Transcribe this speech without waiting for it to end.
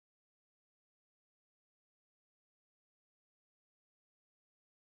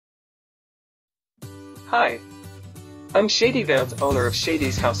Hi, I'm Shady Vance, owner of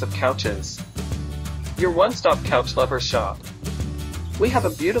Shady's House of Couches, your one-stop couch lover shop. We have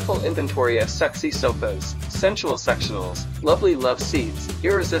a beautiful inventory of sexy sofas, sensual sectionals, lovely love seats,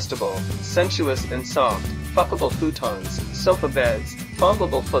 irresistible, sensuous and soft, fuckable futons, sofa beds,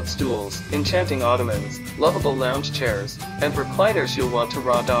 fondleable footstools, enchanting ottomans, lovable lounge chairs, and recliners you'll want to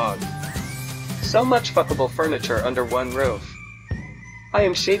raw dog. So much fuckable furniture under one roof. I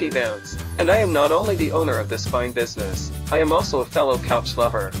am Shady Vance, and I am not only the owner of this fine business, I am also a fellow couch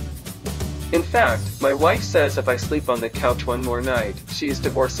lover. In fact, my wife says if I sleep on the couch one more night, she is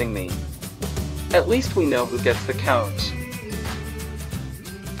divorcing me. At least we know who gets the couch.